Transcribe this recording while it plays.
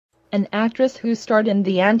An actress who starred in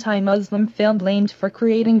the anti-Muslim film blamed for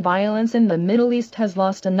creating violence in the Middle East has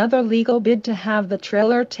lost another legal bid to have the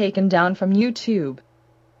trailer taken down from YouTube.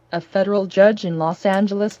 A federal judge in Los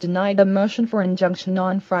Angeles denied a motion for injunction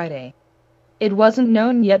on Friday. It wasn't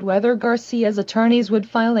known yet whether Garcia's attorneys would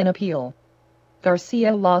file an appeal.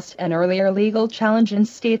 Garcia lost an earlier legal challenge in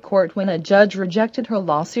state court when a judge rejected her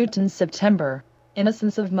lawsuit in September,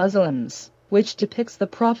 Innocence of Muslims, which depicts the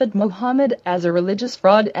Prophet Muhammad as a religious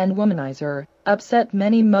fraud and womanizer, upset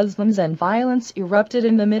many Muslims and violence erupted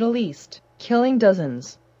in the Middle East, killing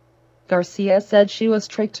dozens. Garcia said she was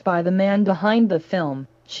tricked by the man behind the film.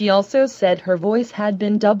 She also said her voice had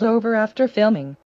been dubbed over after filming.